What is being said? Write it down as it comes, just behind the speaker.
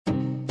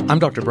I'm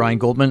Dr. Brian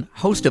Goldman,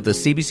 host of the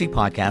CBC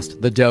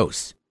podcast, The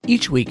Dose.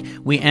 Each week,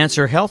 we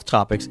answer health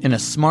topics in a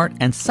smart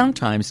and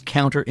sometimes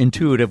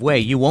counterintuitive way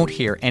you won't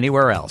hear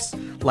anywhere else.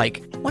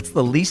 Like, what's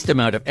the least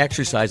amount of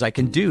exercise I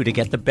can do to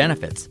get the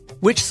benefits?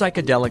 Which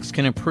psychedelics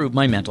can improve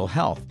my mental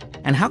health?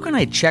 And how can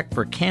I check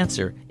for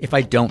cancer if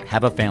I don't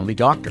have a family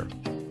doctor?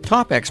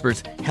 Top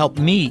experts help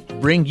me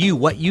bring you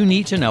what you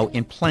need to know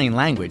in plain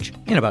language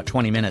in about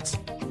 20 minutes.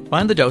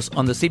 Find The Dose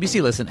on the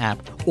CBC Listen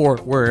app or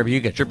wherever you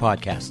get your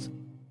podcasts.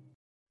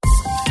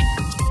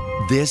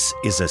 This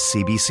is a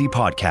CBC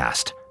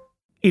podcast.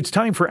 It's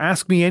time for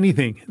Ask Me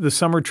Anything, the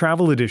summer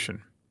travel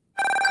edition.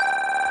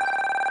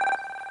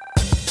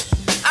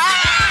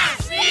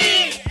 Ask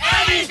me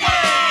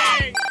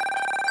anything!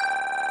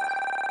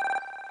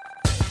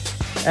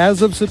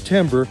 As of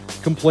September,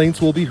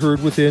 complaints will be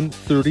heard within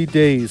 30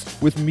 days,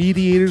 with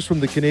mediators from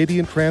the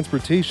Canadian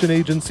Transportation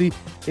Agency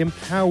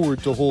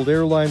empowered to hold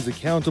airlines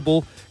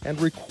accountable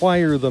and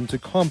require them to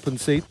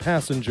compensate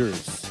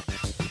passengers.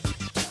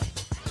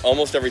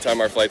 Almost every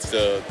time our flight's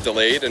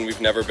delayed, and we've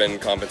never been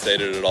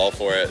compensated at all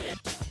for it.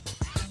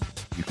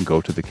 You can go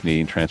to the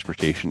Canadian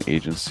Transportation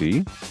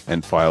Agency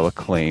and file a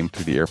claim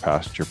through the Air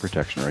Passenger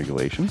Protection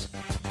Regulations.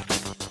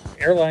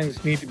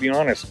 Airlines need to be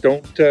honest.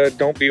 Don't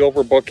be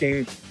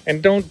overbooking,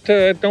 and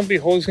don't be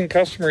hosing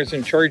customers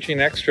and charging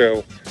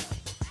extra.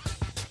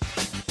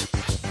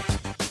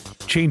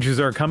 Changes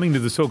are coming to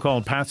the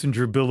so-called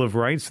Passenger Bill of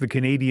Rights. The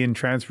Canadian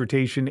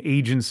Transportation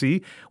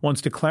Agency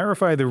wants to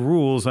clarify the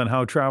rules on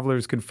how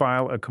travelers can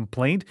file a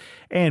complaint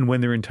and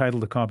when they're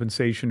entitled to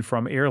compensation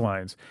from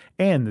airlines.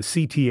 And the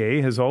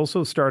CTA has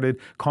also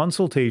started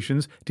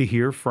consultations to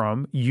hear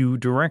from you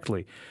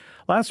directly.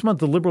 Last month,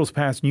 the Liberals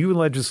passed new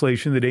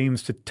legislation that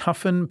aims to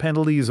toughen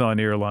penalties on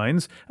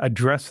airlines,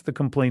 address the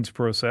complaints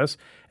process,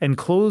 and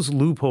close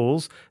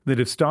loopholes that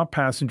have stopped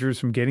passengers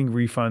from getting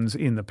refunds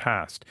in the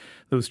past.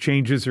 Those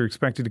changes are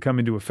expected to come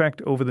into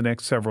effect over the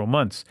next several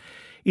months.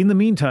 In the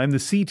meantime, the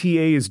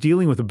CTA is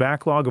dealing with a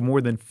backlog of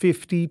more than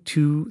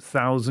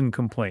 52,000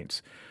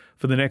 complaints.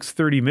 For the next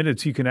 30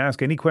 minutes, you can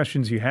ask any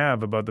questions you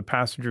have about the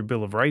Passenger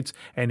Bill of Rights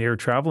and air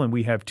travel, and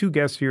we have two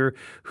guests here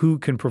who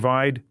can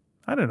provide,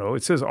 I don't know,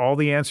 it says all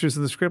the answers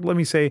in the script. Let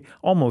me say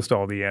almost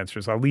all the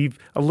answers. I'll leave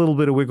a little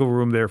bit of wiggle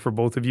room there for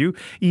both of you.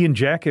 Ian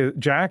Jack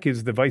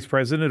is the Vice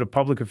President of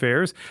Public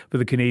Affairs for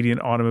the Canadian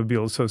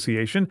Automobile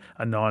Association,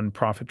 a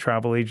non-profit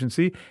travel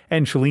agency.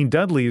 And Shalene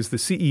Dudley is the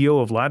CEO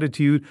of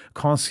Latitude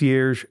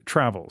Concierge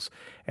Travels.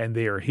 And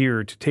they are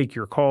here to take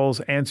your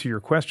calls, answer your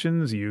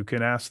questions. You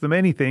can ask them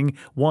anything.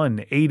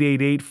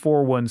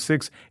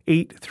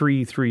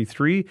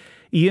 1-888-416-8333.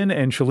 Ian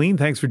and Shalene,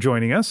 thanks for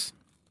joining us.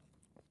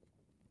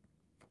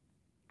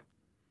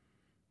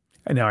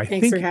 Now,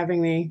 Thanks for having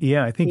me.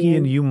 Yeah, I think,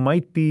 Ian, you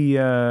might be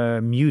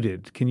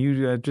muted. Can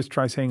you just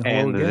try saying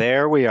hello again? And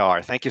there we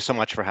are. Thank you so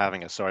much for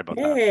having us. Sorry about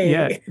that.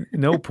 Yeah,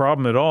 no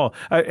problem at all.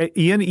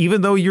 Ian,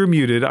 even though you're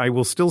muted, I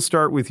will still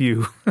start with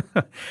you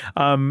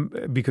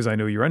because I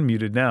know you're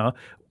unmuted now.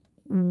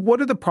 What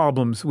are the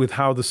problems with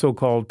how the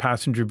so-called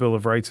Passenger Bill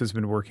of Rights has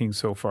been working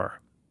so far?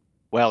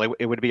 Well,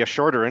 it would be a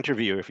shorter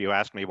interview if you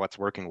asked me what's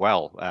working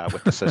well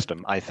with the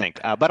system, I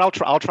think. But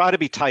I'll try to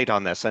be tight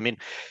on this. I mean,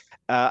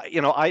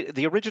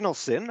 the original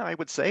sin, I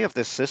would say, of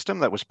this system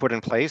that was put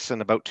in place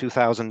in about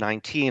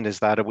 2019 is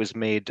that it was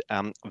made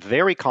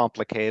very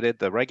complicated.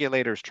 The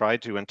regulators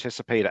tried to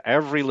anticipate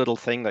every little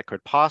thing that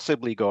could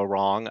possibly go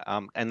wrong,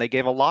 and they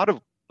gave a lot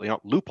of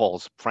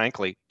loopholes,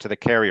 frankly, to the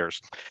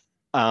carriers.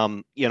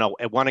 One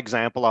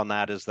example on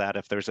that is that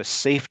if there's a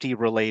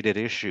safety-related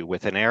issue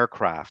with an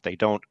aircraft, they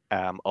don't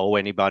owe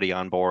anybody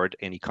on board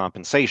any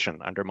compensation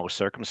under most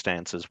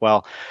circumstances.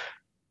 Well,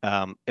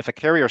 if a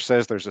carrier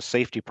says there's a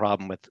safety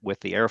problem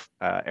with the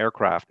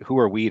aircraft, who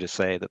are we to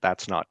say that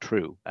that's not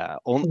true?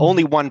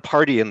 Only one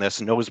party in this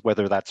knows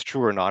whether that's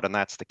true or not, and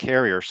that's the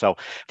carrier. So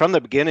from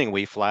the beginning,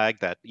 we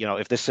flagged that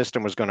if this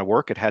system was going to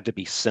work, it had to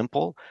be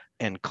simple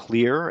and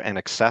clear and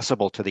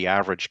accessible to the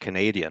average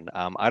Canadian.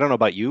 I don't know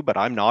about you, but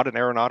I'm not an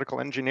aeronautical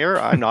engineer.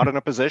 I'm not in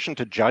a position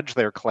to judge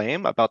their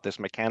claim about this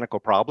mechanical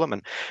problem.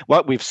 And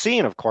what we've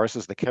seen, of course,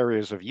 is the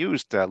carriers have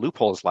used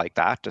loopholes like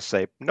that to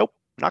say, nope,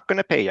 not going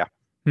to pay you.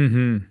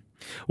 Mm-hmm.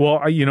 Well,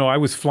 I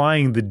was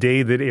flying the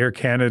day that Air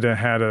Canada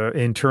had an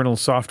internal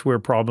software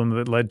problem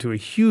that led to a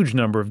huge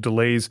number of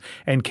delays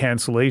and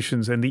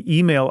cancellations. And the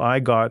email I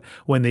got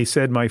when they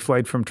said my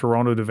flight from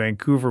Toronto to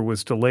Vancouver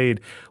was delayed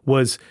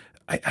was,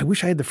 I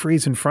wish I had the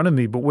phrase in front of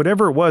me, but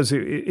whatever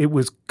it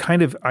was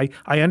kind of, I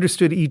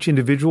understood each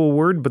individual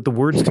word, but the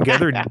words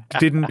together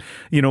didn't,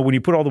 when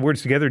you put all the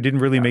words together, it didn't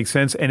really make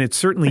sense. And it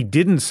certainly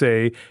didn't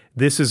say,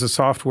 this is a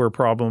software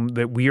problem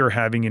that we are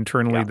having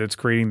internally that's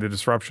creating the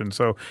disruption.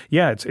 So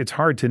it's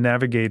hard to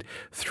navigate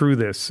through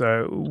this.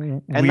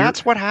 And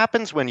that's what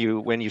happens when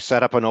you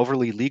set up an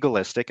overly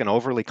legalistic and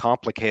overly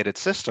complicated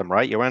system,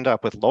 right? You end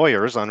up with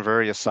lawyers on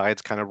various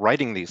sides kind of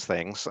writing these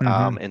things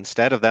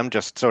instead of them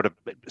just sort of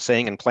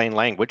saying in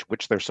plain language,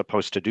 which they're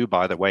supposed to do,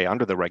 by the way,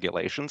 under the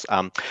regulations,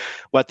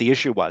 what the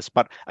issue was.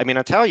 But I mean,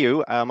 I tell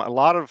you, a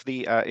lot of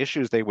the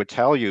issues they would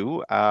tell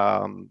you,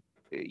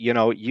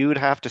 you'd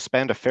have to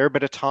spend a fair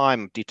bit of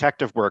time,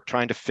 detective work,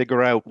 trying to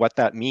figure out what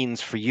that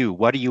means for you.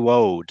 What are you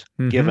owed,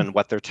 given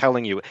what they're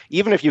telling you?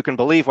 Even if you can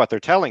believe what they're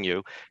telling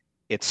you,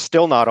 it's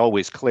still not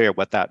always clear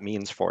what that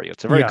means for you.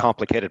 It's a very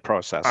complicated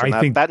process, and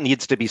I think that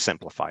needs to be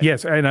simplified.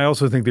 Yes, and I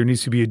also think there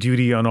needs to be a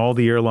duty on all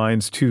the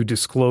airlines to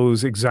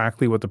disclose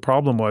exactly what the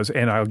problem was.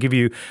 And I'll give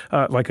you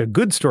like a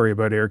good story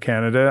about Air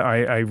Canada.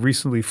 I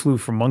recently flew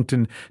from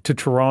Moncton to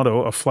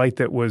Toronto, a flight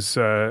that was,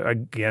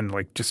 again,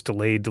 like just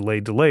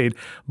delayed.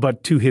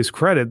 But to his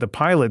credit, the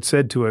pilot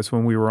said to us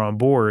when we were on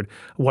board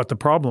what the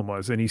problem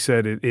was. And he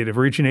said it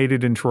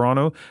originated in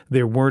Toronto.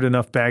 There weren't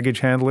enough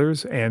baggage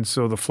handlers, and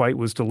so the flight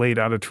was delayed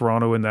out of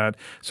Toronto, and that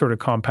sort of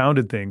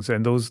compounded things.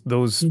 And those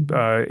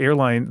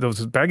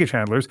baggage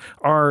handlers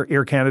are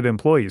Air Canada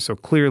employees. So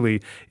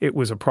clearly it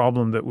was a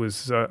problem that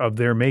was of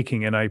their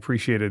making, and I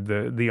appreciated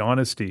the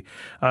honesty.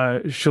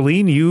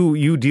 Shalene,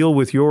 you deal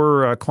with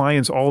your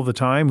clients all the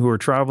time who are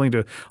traveling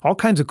to all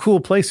kinds of cool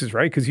places,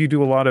 right? Because you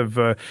do a lot of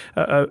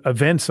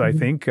events, I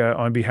think,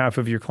 on behalf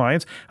of your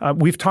clients.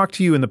 We've talked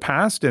to you in the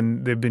past,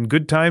 and there have been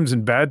good times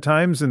and bad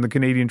times in the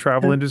Canadian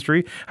travel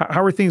industry.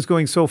 How are things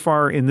going so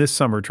far in this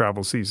summer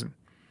travel season?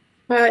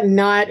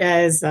 Not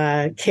as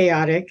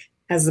chaotic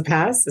as the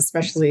past,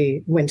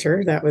 especially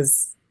winter. That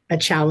was a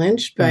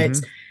challenge.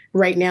 But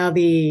right now,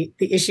 the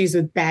issues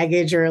with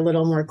baggage are a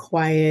little more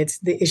quiet.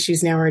 The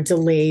issues now are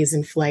delays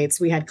in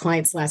flights. We had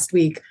clients last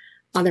week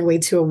on their way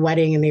to a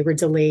wedding, and they were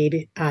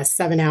delayed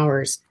 7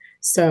 hours.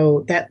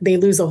 So that they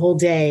lose a whole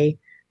day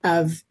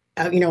of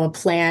a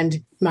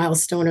planned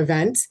milestone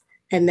event.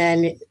 And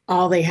then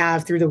all they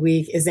have through the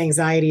week is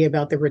anxiety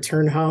about the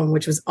return home,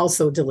 which was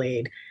also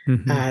delayed.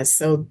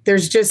 So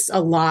there's just a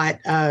lot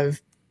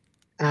of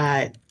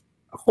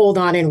hold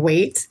on and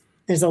wait.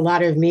 There's a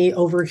lot of me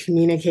over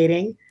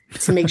communicating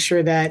to make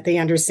sure that they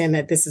understand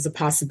that this is a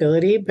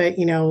possibility. But,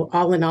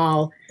 all in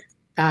all,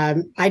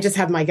 I just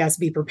have my guests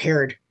be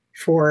prepared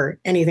for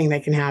anything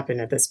that can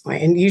happen at this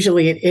point. And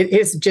usually it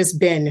has just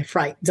been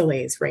flight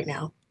delays right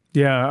now.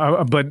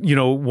 Yeah, but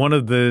one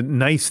of the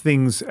nice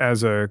things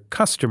as a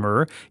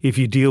customer, if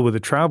you deal with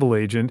a travel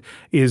agent,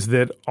 is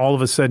that all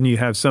of a sudden you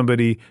have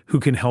somebody who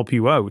can help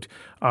you out.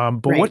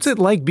 But what's it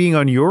like being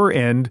on your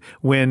end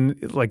when,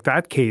 like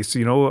that case,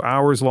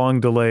 hours long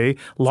delay,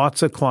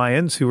 lots of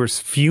clients who are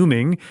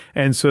fuming,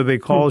 and so they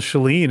call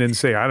Shalene and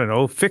say, I don't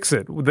know, fix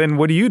it. Then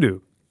what do you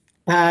do?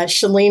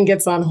 Shalene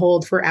gets on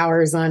hold for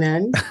hours on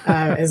end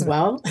as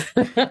well.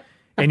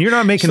 And you're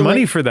not making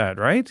money for that,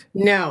 right?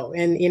 No.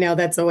 And,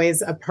 that's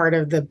always a part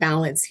of the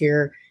balance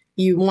here.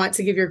 You want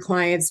to give your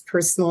clients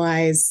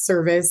personalized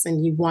service,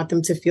 and you want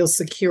them to feel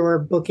secure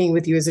booking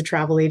with you as a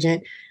travel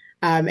agent.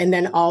 And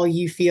then all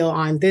you feel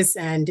on this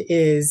end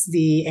is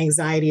the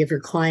anxiety of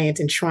your client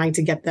and trying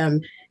to get them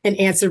an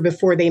answer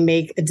before they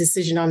make a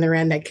decision on their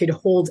end that could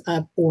hold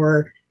up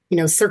or,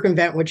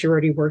 circumvent what you're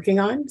already working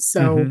on.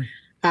 So,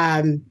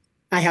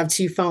 I have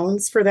 2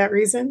 phones for that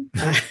reason,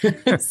 so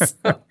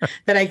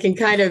that I can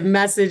kind of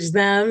message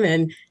them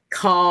and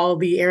call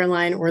the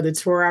airline or the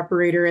tour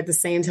operator at the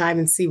same time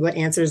and see what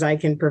answers I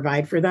can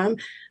provide for them.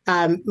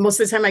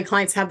 Most of the time, my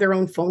clients have their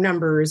own phone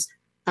numbers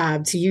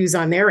to use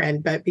on their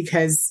end, but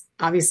because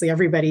obviously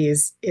everybody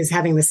is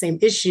having the same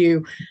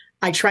issue,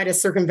 I try to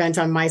circumvent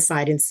on my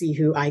side and see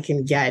who I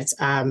can get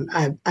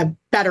a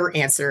better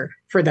answer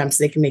for them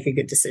so they can make a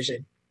good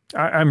decision.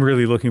 I'm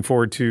really looking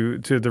forward to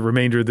the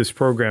remainder of this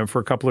program for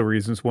a couple of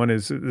reasons. One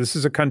is this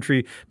is a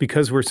country,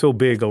 because we're so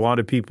big, a lot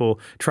of people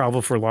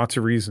travel for lots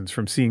of reasons,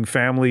 from seeing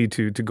family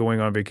to going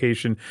on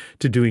vacation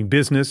to doing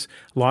business.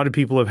 A lot of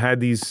people have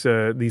had these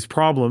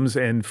problems,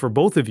 and for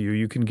both of you,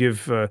 you can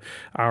give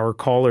our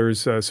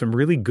callers some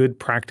really good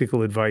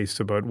practical advice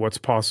about what's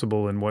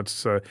possible and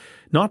what's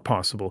not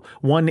possible.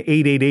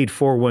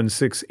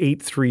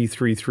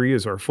 1-888-416-8333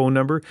 is our phone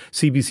number.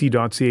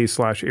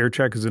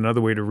 cbc.ca/aircheck is another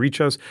way to reach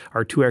us.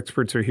 Our 2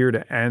 experts are here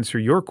to answer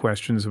your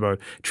questions about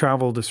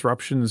travel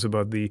disruptions,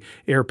 about the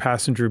Air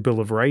Passenger Bill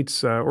of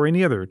Rights, or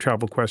any other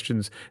travel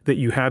questions that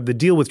you have that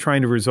deal with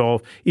trying to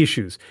resolve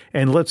issues.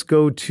 And let's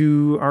go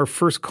to our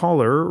first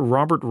caller.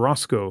 Robert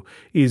Roscoe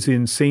is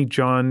in St.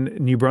 John,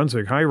 New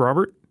Brunswick. Hi,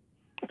 Robert.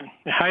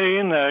 Hi,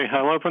 Ian.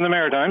 Hello from the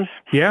Maritimes.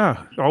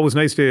 Yeah, always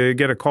nice to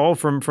get a call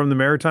from the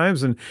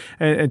Maritimes. And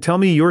tell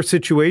me your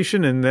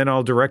situation, and then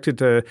I'll direct it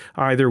to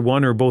either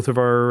one or both of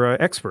our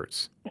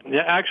experts.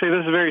 Yeah, actually,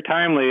 this is very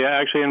timely. It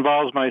actually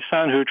involves my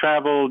son, who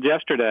traveled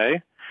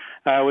yesterday,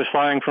 was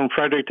flying from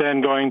Fredericton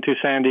going to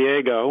San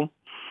Diego.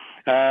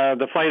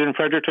 The flight in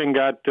Fredericton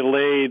got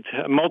delayed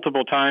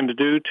multiple times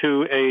due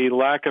to a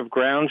lack of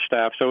ground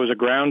staff. So it was a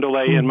ground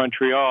delay in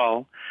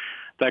Montreal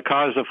that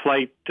caused the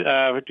flight,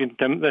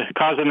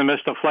 caused them to miss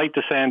the flight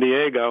to San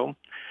Diego.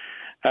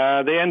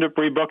 They ended up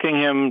rebooking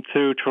him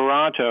to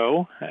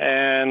Toronto,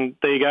 and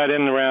they got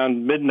in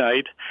around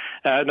midnight.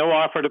 No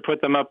offer to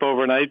put them up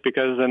overnight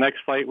because the next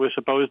flight was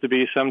supposed to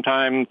be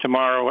sometime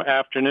tomorrow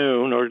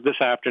afternoon or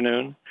this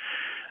afternoon.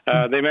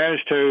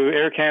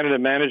 Air Canada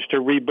managed to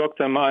rebook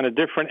them on a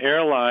different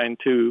airline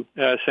to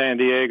San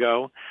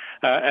Diego,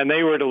 and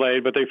they were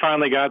delayed, but they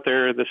finally got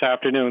there this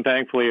afternoon,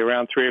 thankfully,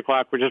 around 3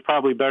 o'clock, which is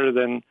probably better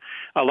than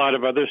a lot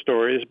of other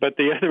stories. But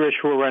the other issue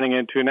we're running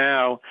into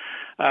now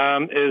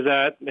is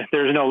that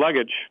there's no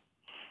luggage.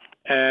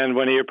 And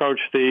when he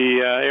approached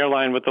the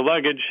airline with the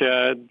luggage,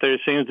 there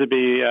seems to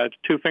be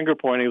two finger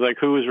pointing, like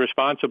who is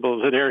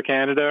responsible? Is it Air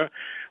Canada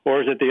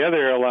or is it the other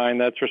airline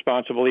that's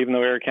responsible, even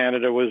though Air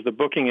Canada was the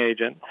booking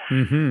agent?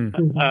 And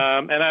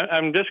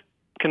I'm just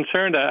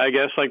concerned, I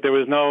guess, like there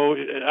was no,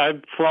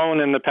 I've flown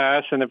in the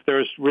past, and if there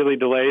was really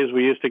delays,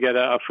 we used to get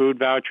a food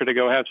voucher to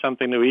go have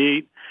something to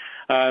eat.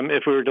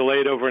 If we were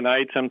delayed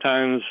overnight,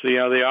 sometimes, they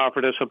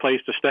offered us a place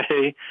to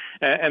stay.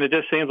 And it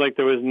just seems like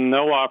there was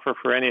no offer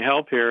for any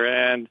help here.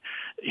 And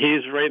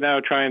he's right now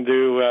trying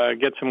to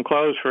get some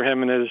clothes for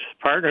him and his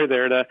partner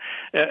there to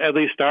at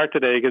least start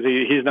today, because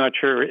he's not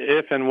sure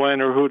if and when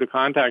or who to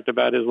contact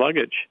about his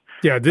luggage.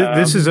 Yeah,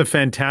 this is a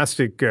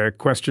fantastic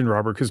question,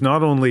 Robert, because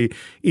not only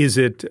is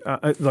it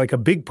like a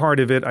big part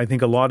of it, I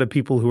think a lot of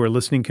people who are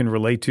listening can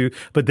relate to,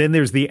 but then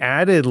there's the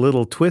added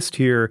little twist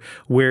here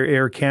where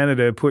Air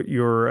Canada put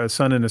your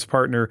son and his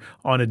partner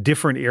on a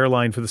different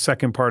airline for the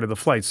second part of the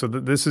flight. So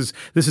this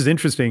is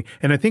interesting,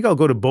 and I think I'll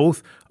go to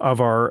both of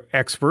our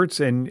experts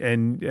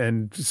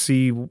and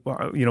see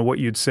what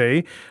you'd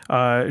say.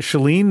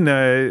 Shalene,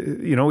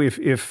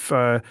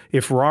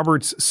 if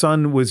Robert's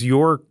son was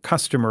your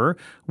customer,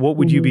 what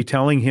would you be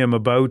telling him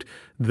about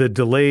the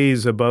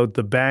delays, about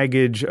the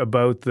baggage,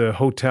 about the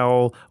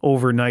hotel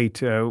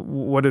overnight?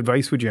 What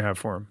advice would you have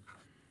for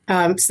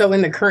him? So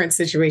in the current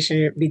situation,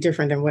 it would be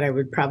different than what I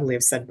would probably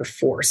have said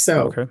before.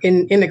 So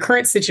in the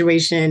current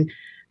situation,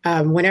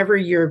 whenever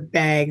your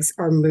bags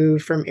are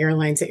moved from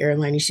airline to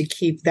airline, you should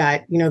keep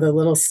that, the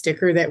little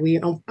sticker that we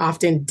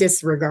often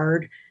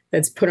disregard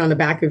that's put on the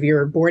back of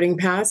your boarding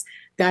pass.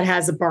 That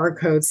has a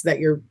barcode so that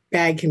your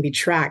bag can be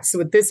tracked.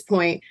 So at this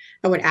point,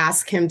 I would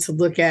ask him to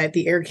look at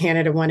the Air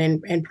Canada one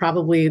and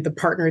probably the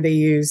partner they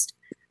used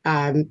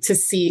to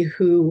see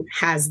who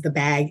has the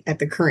bag at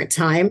the current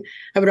time.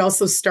 I would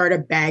also start a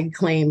bag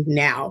claim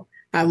now.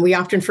 We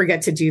often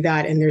forget to do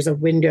that, and there's a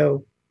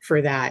window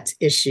for that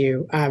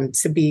issue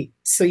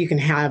so you can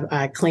have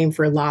a claim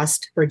for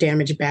lost or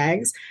damaged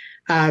bags.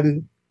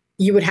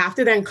 You would have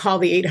to then call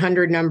the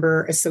 800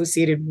 number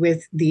associated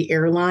with the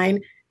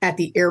airline at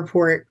the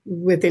airport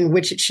within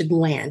which it should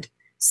land.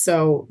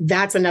 So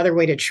that's another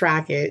way to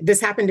track it.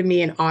 This happened to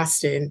me in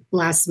Austin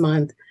last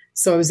month.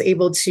 So I was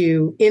able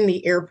to, in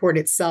the airport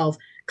itself,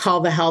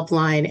 call the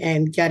helpline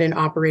and get an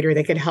operator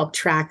that could help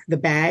track the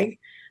bag.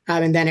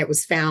 And then it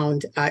was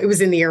found. It was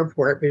in the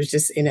airport, but it was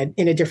just in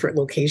a different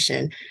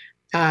location.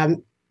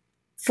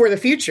 For the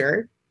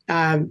future,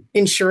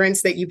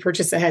 insurance that you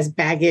purchase that has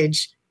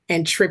baggage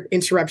and trip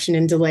interruption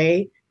and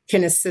delay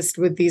can assist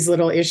with these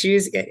little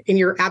issues. And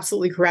you're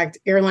absolutely correct.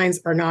 Airlines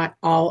are not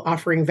all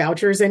offering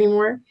vouchers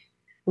anymore.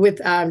 With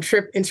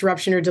trip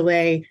interruption or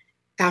delay,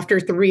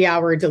 after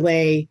 3-hour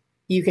delay,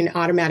 you can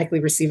automatically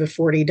receive a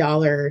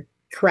 $40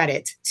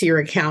 credit to your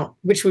account,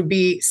 which would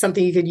be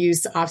something you could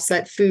use to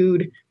offset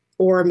food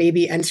or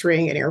maybe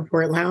entering an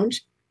airport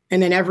lounge.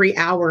 And then every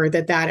hour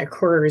that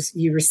occurs,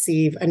 you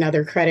receive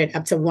another credit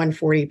up to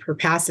 $140 per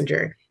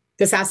passenger.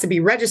 This has to be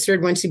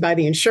registered once you buy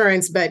the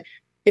insurance, but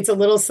it's a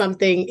little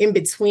something in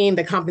between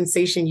the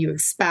compensation you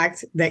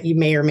expect that you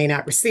may or may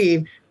not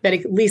receive that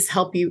at least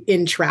help you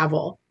in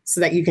travel so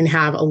that you can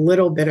have a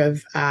little bit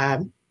of,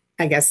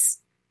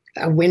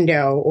 a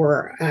window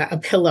or a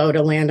pillow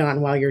to land on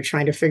while you're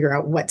trying to figure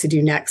out what to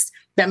do next.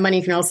 That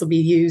money can also be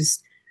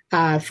used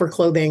for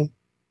clothing,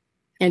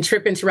 and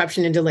trip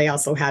interruption and delay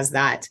also has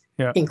that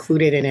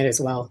included in it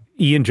as well.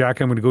 Ian, Jack,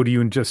 I'm going to go to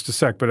you in just a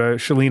sec, but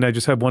Shalene, I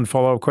just have one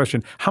follow-up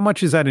question. How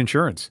much is that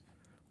insurance?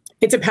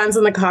 It depends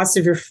on the cost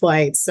of your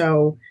flight.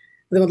 So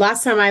the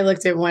last time I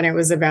looked at one, it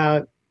was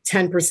about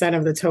 10%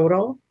 of the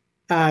total.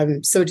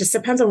 So it just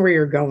depends on where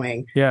you're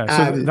going.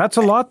 Yeah, so that's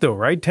a lot though,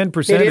 right?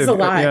 10%. It is a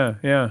lot.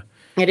 Yeah.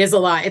 It is a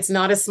lot. It's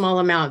not a small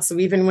amount. So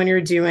even when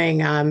you're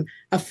doing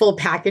a full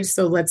package,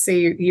 so let's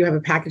say you have a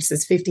package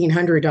that's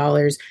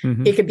 $1,500,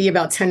 it could be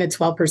about 10 to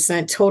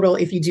 12% total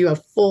if you do a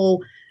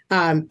full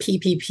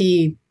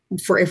PPP,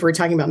 if we're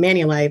talking about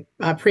Manulife,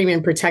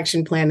 premium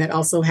protection plan that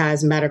also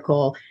has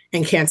medical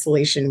and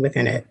cancellation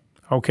within it.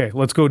 Okay,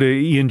 let's go to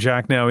Ian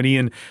Jack now. And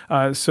Ian,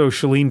 so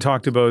Shalene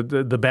talked about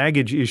the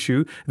baggage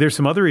issue. There's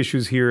some other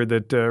issues here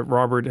that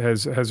Robert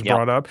has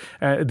brought up.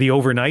 The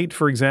overnight,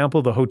 for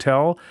example, the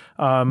hotel.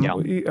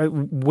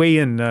 Weigh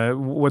in.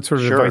 What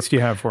sort of advice do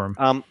you have for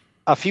him?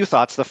 A few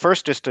thoughts. The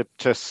first, just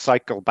to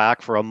cycle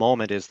back for a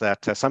moment, is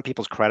that some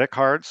people's credit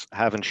cards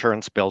have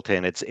insurance built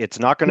in. It's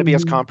not going to be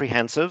as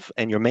comprehensive,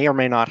 and you may or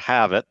may not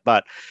have it,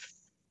 but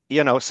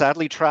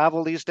sadly,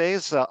 travel these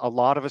days, a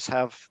lot of us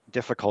have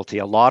difficulty.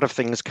 A lot of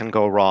things can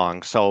go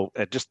wrong. So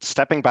just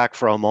stepping back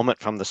for a moment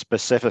from the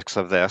specifics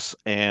of this,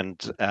 and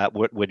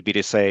would be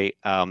to say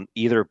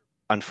either,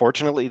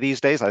 unfortunately, these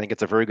days, I think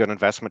it's a very good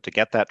investment to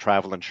get that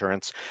travel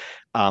insurance.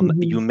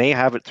 You may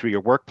have it through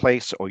your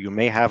workplace, or you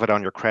may have it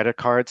on your credit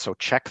card. So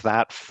check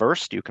that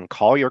first. You can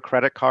call your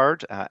credit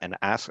card and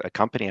ask a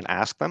company and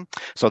ask them.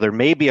 So there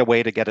may be a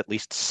way to get at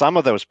least some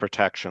of those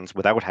protections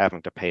without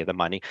having to pay the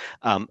money.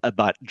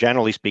 But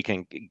generally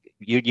speaking,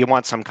 you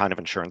want some kind of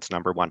insurance,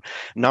 number one.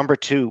 Number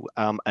two,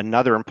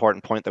 another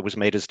important point that was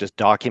made is just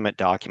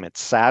document.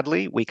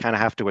 Sadly, we kind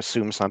of have to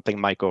assume something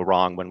might go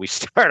wrong when we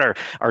start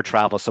our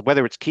travel. So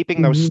whether it's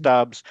keeping those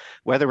stubs,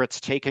 whether it's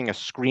taking a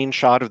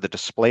screenshot of the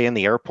display in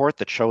the airport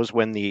that shows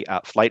when the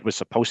flight was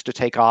supposed to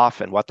take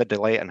off and what the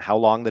delay and how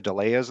long the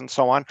delay is and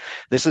so on.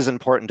 This is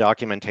important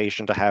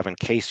documentation to have in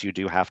case you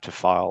do have to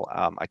file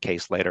a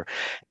case later.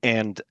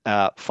 And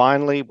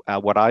finally,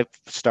 what I've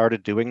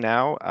started doing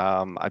now,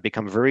 I've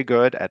become very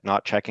good at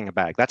not checking a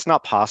bag. That's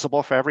not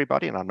possible for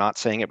everybody, and I'm not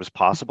saying it was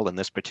possible in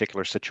this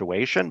particular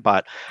situation,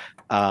 but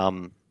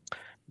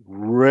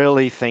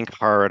really think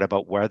hard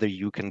about whether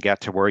you can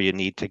get to where you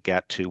need to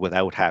get to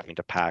without having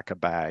to pack a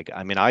bag.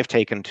 I mean, I've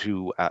taken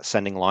to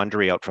sending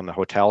laundry out from the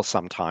hotel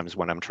sometimes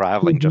when I'm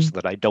traveling, just so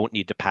that I don't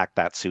need to pack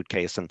that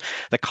suitcase. And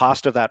the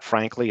cost of that,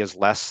 frankly, is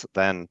less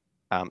than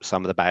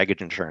some of the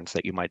baggage insurance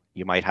that you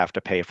might have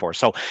to pay for.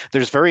 So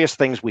there's various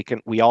things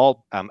we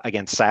all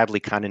again,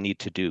 sadly, kind of need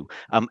to do.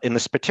 In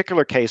this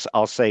particular case,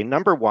 I'll say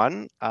number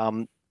one,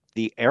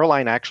 the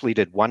airline actually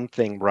did one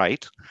thing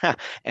right,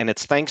 and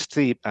it's thanks to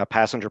the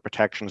passenger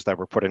protections that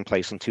were put in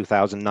place in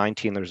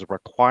 2019. There's a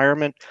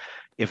requirement,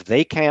 if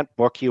they can't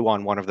book you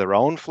on one of their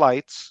own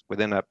flights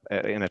in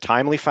a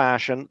timely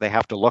fashion, they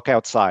have to look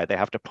outside. They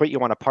have to put you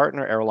on a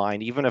partner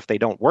airline, even if they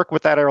don't work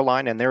with that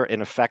airline, and they're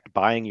in effect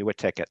buying you a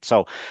ticket.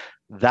 So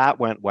that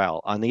went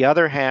well. On the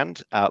other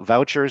hand,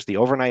 vouchers, the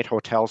overnight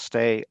hotel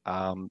stay,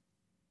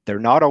 they're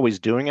not always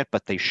doing it,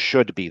 but they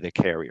should be, the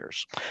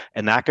carriers.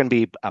 And that can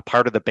be a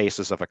part of the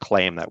basis of a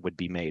claim that would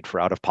be made for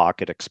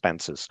out-of-pocket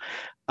expenses.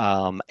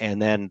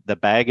 And then the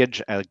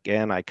baggage,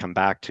 again, I come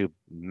back to,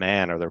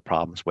 man, are there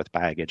problems with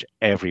baggage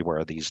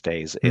everywhere these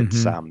days.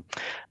 It's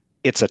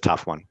a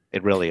tough one.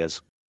 It really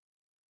is.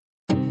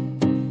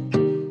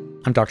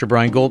 I'm Dr.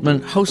 Brian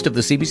Goldman, host of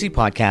the CBC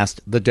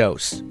podcast, The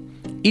Dose.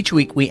 Each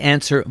week, we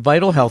answer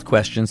vital health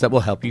questions that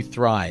will help you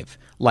thrive.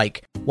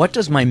 Like, what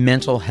does my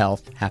mental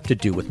health have to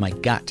do with my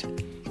gut?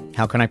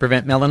 How can I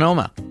prevent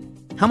melanoma?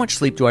 How much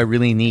sleep do I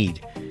really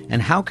need?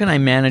 And how can I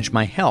manage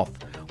my health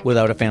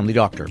without a family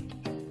doctor?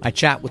 I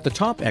chat with the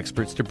top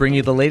experts to bring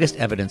you the latest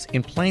evidence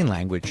in plain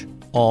language,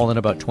 all in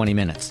about 20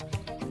 minutes.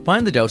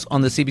 Find The Dose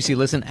on the CBC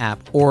Listen app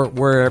or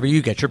wherever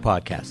you get your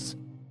podcasts.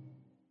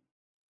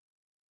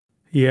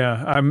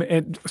 Yeah,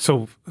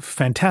 so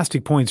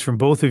fantastic points from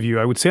both of you.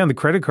 I would say on the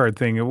credit card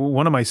thing,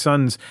 one of my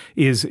sons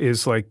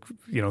is like,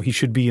 he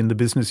should be in the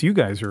business you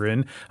guys are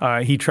in.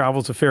 He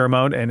travels a fair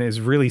amount and is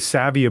really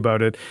savvy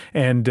about it.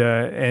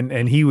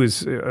 And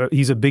he's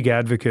a big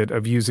advocate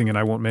of using, and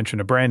I won't mention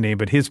a brand name,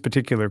 but his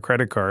particular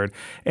credit card,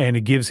 and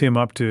it gives him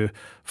up to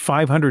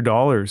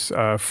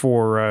 $500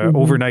 for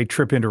overnight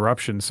trip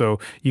interruption. So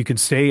you can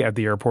stay at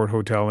the airport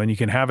hotel and you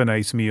can have a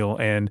nice meal,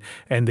 and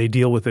they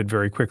deal with it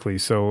very quickly.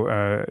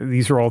 So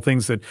these are all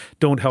things that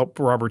don't help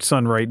Robert's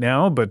son right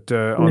now, but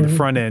on the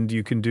front end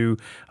you can do.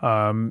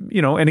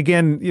 And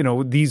again,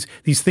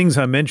 these things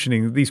I'm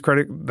mentioning,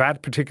 that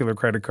particular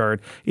credit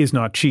card is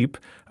not cheap.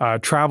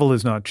 Travel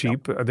is not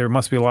cheap. There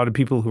must be a lot of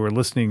people who are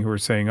listening who are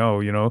saying,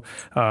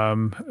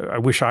 I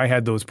wish I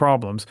had those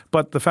problems.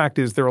 But the fact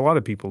is, there are a lot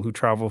of people who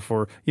travel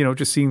for,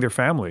 just seeing their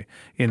family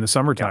in the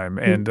summertime.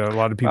 And a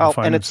lot of people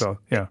find themselves.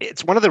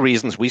 It's one of the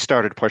reasons we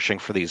started pushing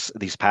for these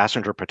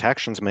passenger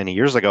protections many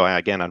years ago. And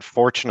again,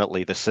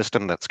 unfortunately, the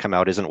system that's come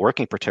out isn't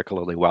working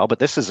particularly well. But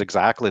this is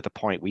exactly the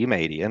point we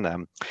made,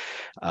 Ian.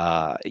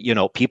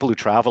 People who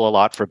travel a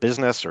lot for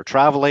business, or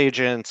travel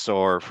agents,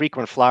 or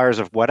frequent flyers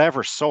of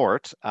whatever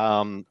sort,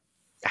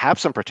 have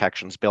some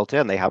protections built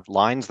in. They have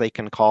lines they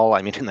can call.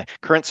 I mean, in the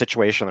current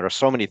situation, there are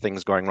so many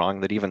things going wrong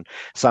that even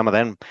some of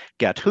them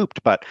get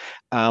hooped. But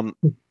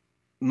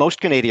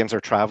most Canadians are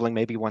traveling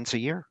maybe once a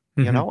year,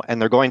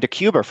 and they're going to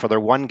Cuba for their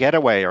one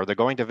getaway, or they're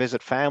going to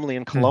visit family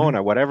in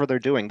Kelowna, whatever they're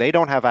doing. They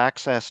don't have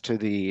access to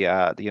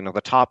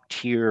the top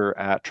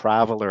tier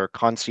traveler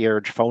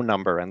concierge phone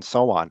number and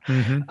so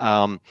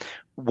on.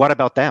 What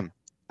about them?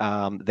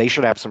 They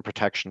should have some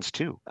protections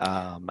too.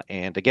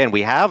 And again,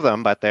 we have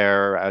them, but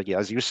they're,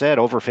 as you said,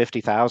 over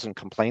 50,000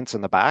 complaints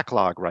in the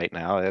backlog right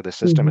now. The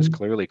system is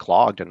clearly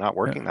clogged and not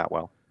working that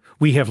well.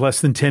 We have less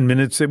than 10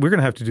 minutes. We're going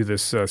to have to do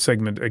this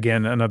segment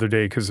again another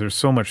day because there's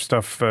so much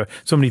stuff.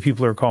 So many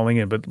people are calling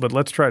in, but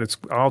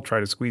I'll try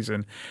to squeeze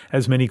in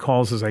as many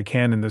calls as I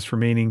can in this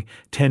remaining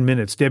 10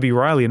 minutes. Debbie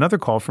Riley, another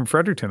call from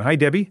Fredericton. Hi,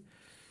 Debbie.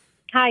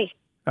 Hi.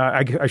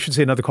 I should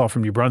say another call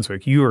from New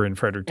Brunswick. You are in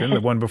Fredericton.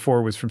 The one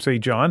before was from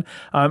St. John.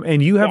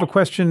 And you have a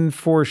question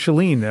for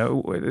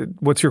Shalene.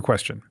 What's your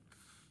question?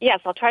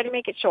 Yes, I'll try to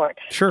make it short.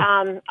 Sure.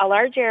 A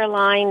large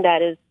airline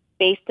that is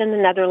based in the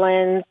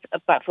Netherlands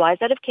but flies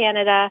out of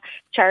Canada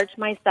charged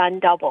my son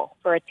double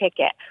for a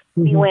ticket.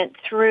 We went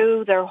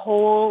through their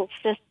whole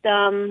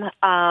system,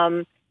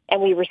 and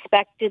and we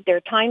respected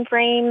their time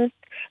frames.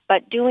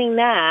 But doing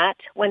that,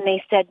 when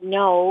they said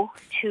no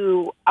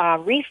to a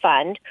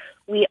refund,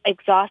 we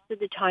exhausted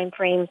the time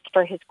frames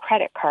for his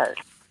credit card.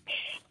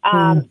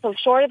 So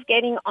short of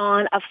getting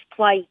on a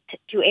flight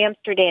to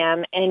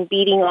Amsterdam and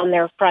beating on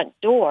their front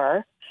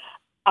door,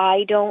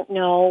 I don't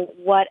know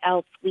what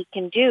else we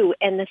can do.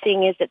 And the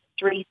thing is, it's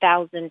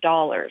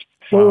 $3,000.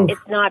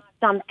 It's not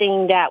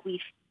something that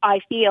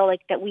I feel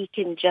like that we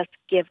can just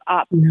give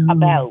up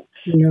about.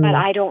 But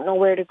I don't know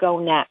where to go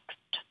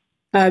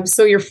next.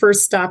 So your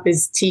first stop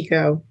is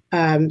TECO.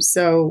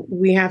 So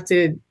we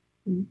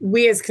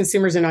as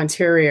consumers in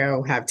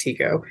Ontario have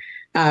TECO.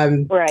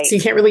 Right. So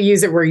you can't really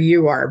use it where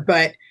you are,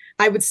 but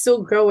I would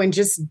still go and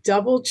just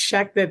double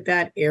check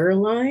that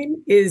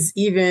airline is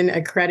even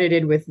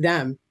accredited with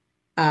them.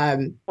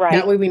 Right.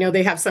 That way we know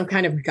they have some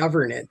kind of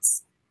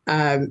governance.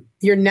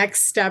 Your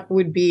next step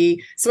would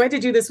be, so I had to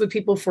do this with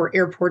people for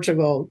Air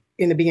Portugal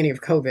in the beginning of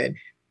COVID.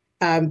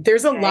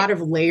 There's a lot of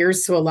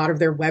layers to a lot of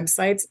their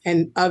websites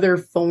and other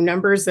phone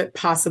numbers that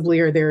possibly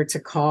are there to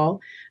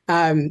call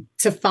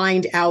to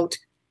find out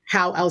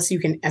how else you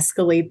can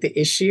escalate the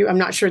issue. I'm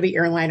not sure the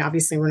airline,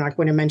 obviously, we're not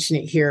going to mention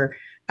it here.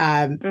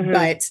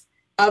 But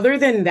other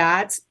than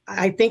that,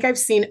 I think I've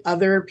seen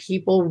other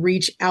people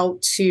reach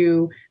out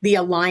to the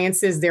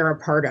alliances they're a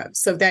part of.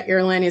 So if that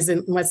airline is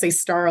in, let's say,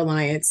 Star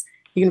Alliance,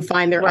 you can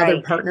find their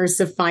other partners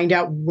to find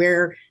out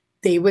where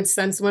they would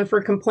send someone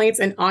for complaints.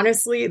 And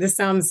honestly, this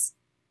sounds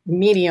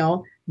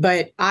menial,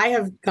 but I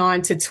have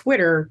gone to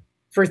Twitter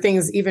for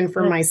things even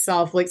for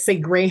myself, like say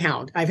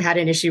Greyhound. I've had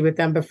an issue with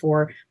them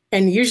before.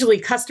 And usually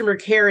customer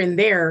care in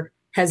there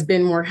has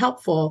been more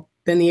helpful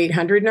than the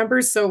 800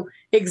 numbers. So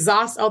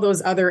exhaust all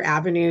those other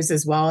avenues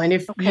as well. And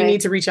if you need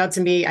to reach out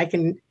to me, I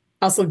can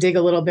also dig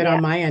a little bit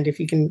on my end.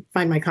 If you can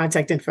find my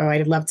contact info,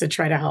 I'd love to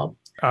try to help.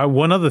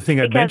 One other thing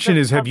I'd mention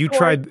is, have you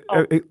tried,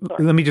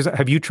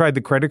 have you tried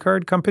the credit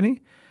card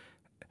company?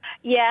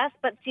 Yes,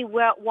 but see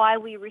why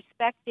we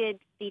respected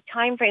the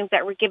timeframes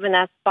that were given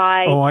us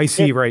by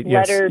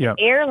lettered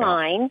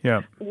airline.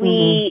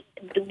 We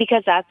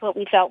because that's what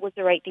we felt was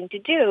the right thing to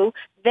do.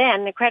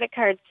 Then the credit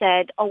card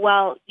said, "Oh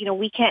well,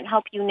 we can't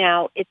help you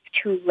now. It's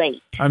too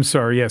late." I'm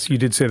sorry. Yes, you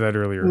did say that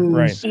earlier.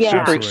 Right.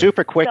 Yeah.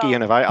 Super quick,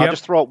 Ian. I'll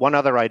just throw out one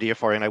other idea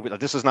for you. And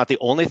this is not the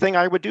only thing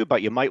I would do,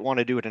 but you might want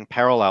to do it in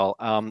parallel.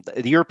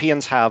 The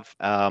Europeans have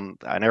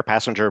an air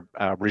passenger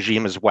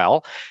regime as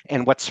well,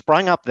 and what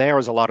sprung up there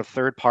is a lot of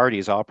third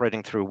parties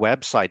operating through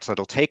websites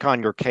that'll take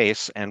on your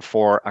case and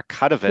for a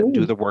cut of it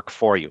do the work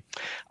for you.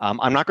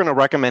 I'm not going to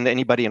recommend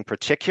anybody in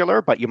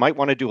particular, but you might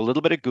want to do a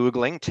little bit of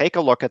Googling, take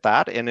a look at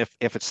that, and if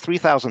it's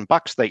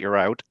 $3,000 that you're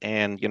out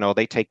and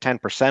they take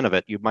 10% of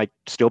it, you might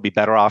still be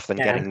better off than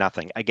getting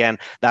nothing. Again,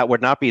 that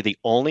would not be the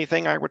only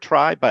thing I would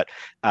try, but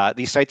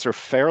these sites are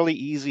fairly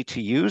easy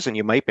to use, and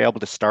you might be able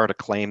to start a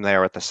claim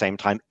there at the same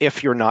time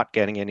if you're not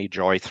getting any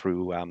joy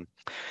through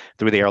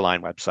the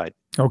airline website.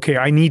 Okay,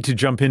 I need to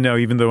jump in now,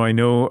 even though I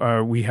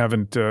know we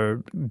haven't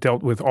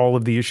dealt with all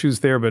of the issues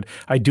there, but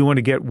I do want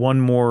to get one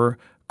more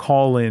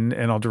call in,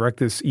 and I'll direct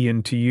this,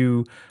 Ian, to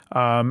you.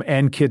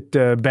 Ankit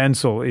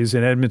Bansal is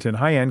in Edmonton.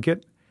 Hi,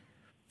 Ankit.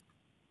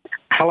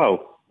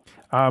 Hello.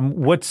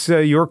 What's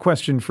your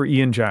question for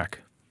Ian Jack?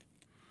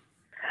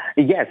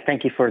 Yes,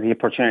 thank you for the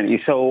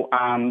opportunity. So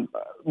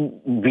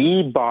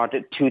we bought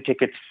 2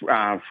 tickets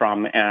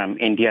from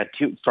India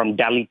from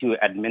Delhi to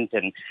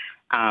Edmonton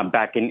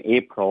back in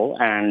April,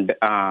 and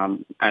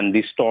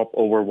the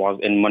stopover was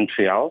in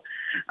Montreal.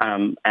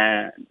 And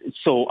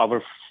so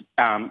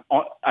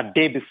a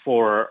day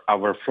before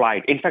our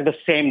flight, in fact, the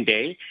same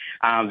day,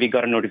 we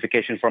got a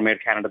notification from Air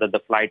Canada that the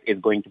flight is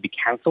going to be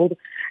canceled,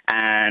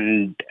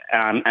 and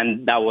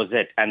that was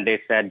it. And they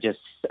said just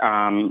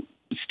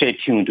stay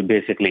tuned,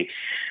 basically.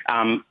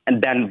 And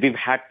then we've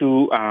had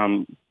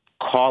to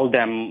call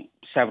them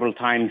several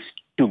times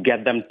to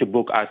get them to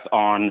book us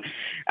on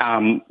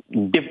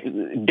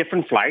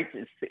different flights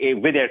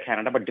with Air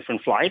Canada, but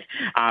different flights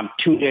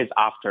 2 days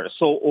after.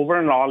 So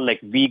overall,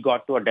 we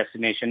got to a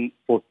destination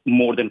for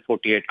more than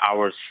 48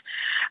 hours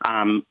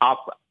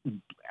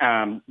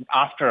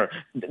after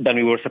than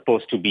we were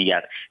supposed to be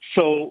at.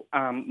 So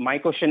my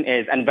question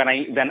is, and when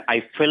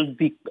I filled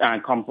the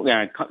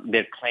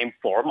their claim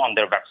form on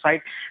their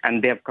website,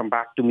 and they have come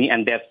back to me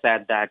and they have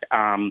said that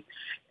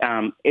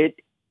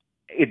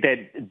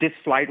that this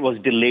flight was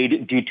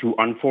delayed due to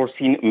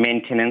unforeseen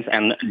maintenance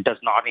and does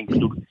not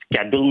include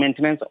scheduled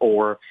maintenance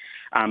or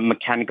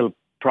mechanical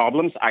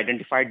problems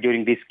identified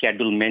during the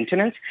scheduled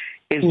maintenance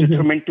is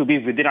determined to be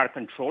within our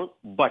control,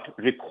 but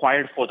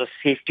required for the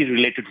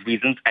safety-related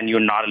reasons, and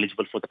you're not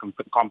eligible for the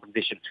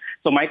compensation.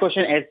 So my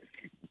question is,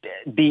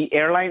 the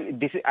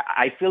airline,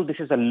 I feel this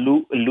is a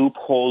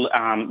loophole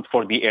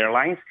for the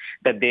airlines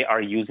that they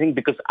are using,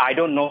 because I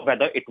don't know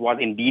whether it was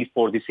indeed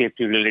for the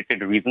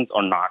safety-related reasons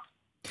or not.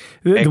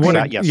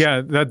 Yes.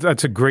 Yeah,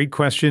 that's a great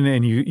question,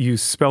 and you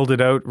spelled it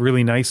out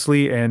really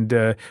nicely.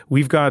 And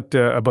we've got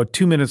about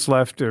 2 minutes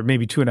left, or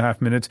maybe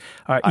 2.5 minutes.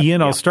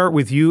 Ian, I'll start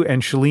with you,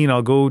 and Shalene,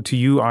 I'll go to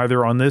you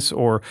either on this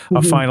or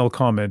a final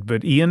comment.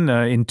 But Ian,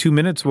 in 2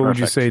 minutes, what would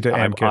you say to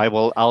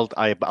AMKIT?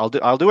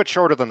 I'll do it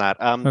shorter than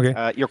that.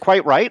 Okay. You're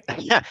quite right.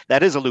 Yeah,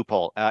 that is a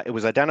loophole. It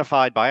was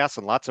identified by us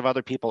and lots of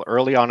other people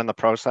early on in the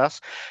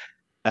process.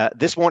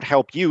 This won't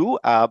help you,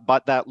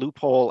 but that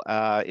loophole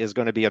is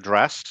going to be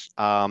addressed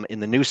in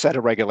the new set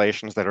of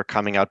regulations that are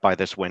coming out by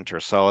this winter.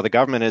 So the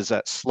government is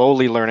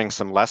slowly learning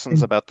some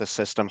lessons about the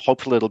system.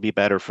 Hopefully it'll be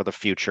better for the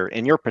future.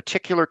 In your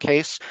particular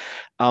case,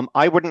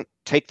 I wouldn't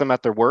take them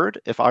at their word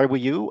if I were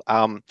you.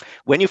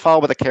 When you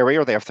file with a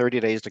carrier, they have 30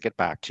 days to get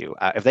back to you.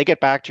 If they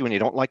get back to you and you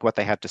don't like what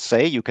they have to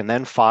say, you can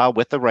then file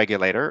with the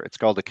regulator. It's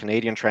called the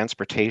Canadian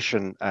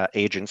Transportation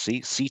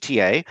Agency,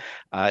 CTA.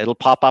 It'll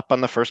pop up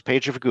on the first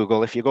page of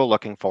Google if you go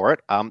looking for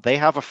it. They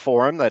have a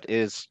form that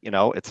is,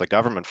 it's a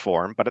government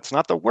form, but it's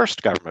not the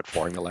worst government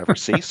form you'll ever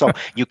see. So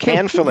you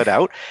can fill it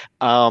out.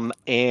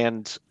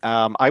 And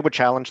I would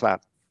challenge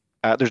that.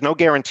 There's no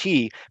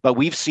guarantee, but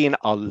we've seen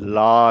a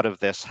lot of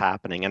this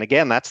happening. And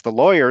again, that's the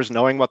lawyers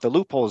knowing what the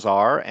loopholes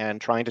are and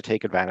trying to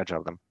take advantage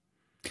of them.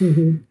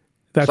 Mm-hmm.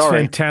 That's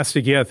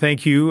fantastic. Yeah,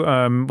 thank you.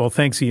 Well,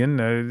 thanks,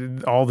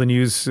 Ian. All the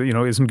news,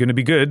 isn't going to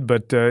be good,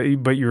 but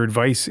your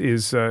advice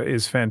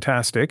is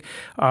fantastic.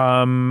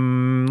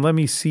 Let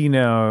me see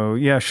now.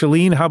 Yeah,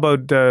 Shalene, how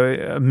about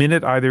a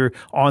minute either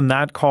on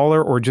that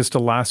caller or just a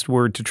last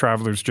word to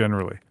travelers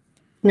generally?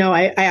 No,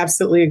 I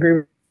absolutely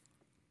agree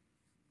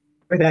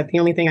with that. The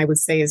only thing I would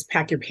say is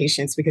pack your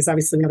patience, because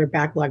obviously another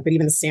backlog, but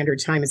even the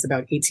standard time is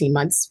about 18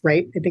 months,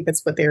 right? I think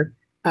that's what they're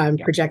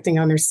projecting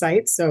on their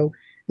site. So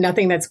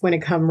nothing that's going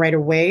to come right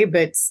away,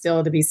 but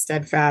still to be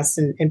steadfast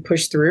and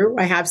push through.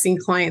 I have seen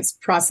clients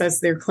process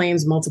their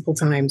claims multiple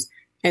times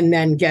and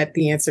then get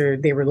the answer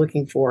they were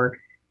looking for.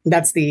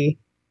 That's the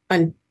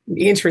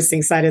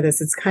interesting side of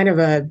this. It's kind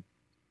of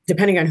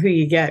depending on who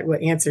you get,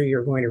 what answer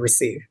you're going to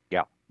receive.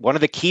 Yeah. One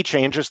of the key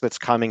changes that's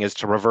coming is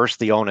to reverse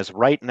the onus.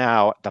 Right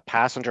now, the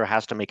passenger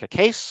has to make a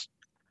case,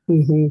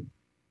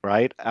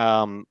 right?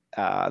 They're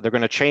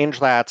going to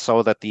change that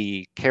so that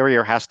the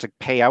carrier has to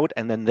pay out,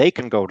 and then they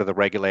can go to the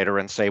regulator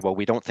and say, well,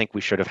 we don't think we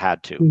should have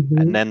had to.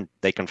 And then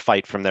they can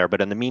fight from there. But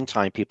in the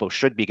meantime, people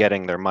should be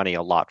getting their money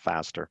a lot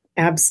faster.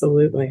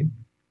 Absolutely.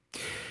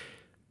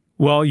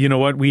 Well, you know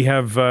what? We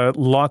have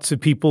lots of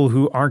people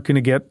who aren't going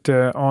to get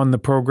on the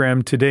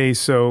program today,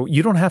 so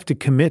you don't have to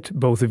commit,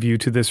 both of you,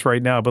 to this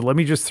right now. But let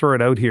me just throw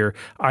it out here.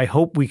 I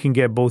hope we can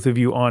get both of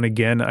you on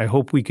again. I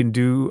hope we can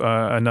do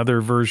another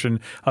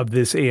version of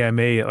this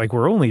AMA. Like,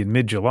 we're only in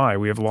mid-July.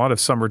 We have a lot of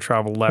summer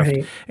travel left,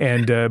 right.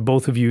 And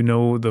both of you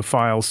know the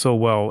file so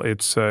well.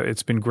 It's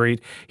been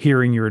great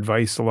hearing your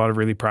advice, a lot of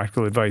really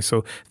practical advice.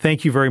 So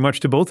thank you very much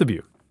to both of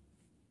you.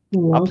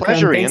 You're welcome. A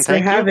pleasure, Ian. Thanks for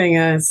having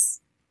us.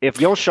 If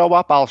you'll show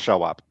up, I'll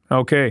show up.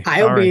 Okay.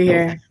 I'll be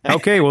here.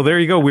 Okay. Well, there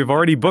you go. We've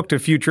already booked a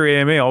future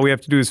AMA. All we have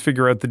to do is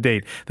figure out the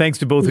date. Thanks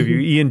to both of you.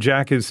 Ian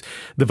Jack is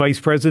the Vice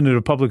President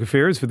of Public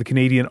Affairs for the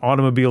Canadian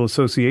Automobile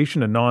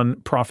Association, a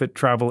non-profit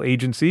travel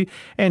agency.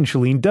 And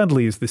Shalene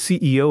Dudley is the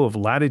CEO of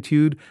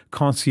Latitude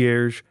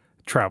Concierge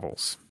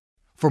Travels.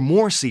 For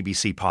more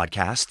CBC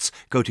podcasts,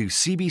 go to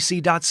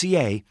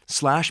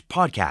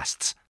cbc.ca/podcasts.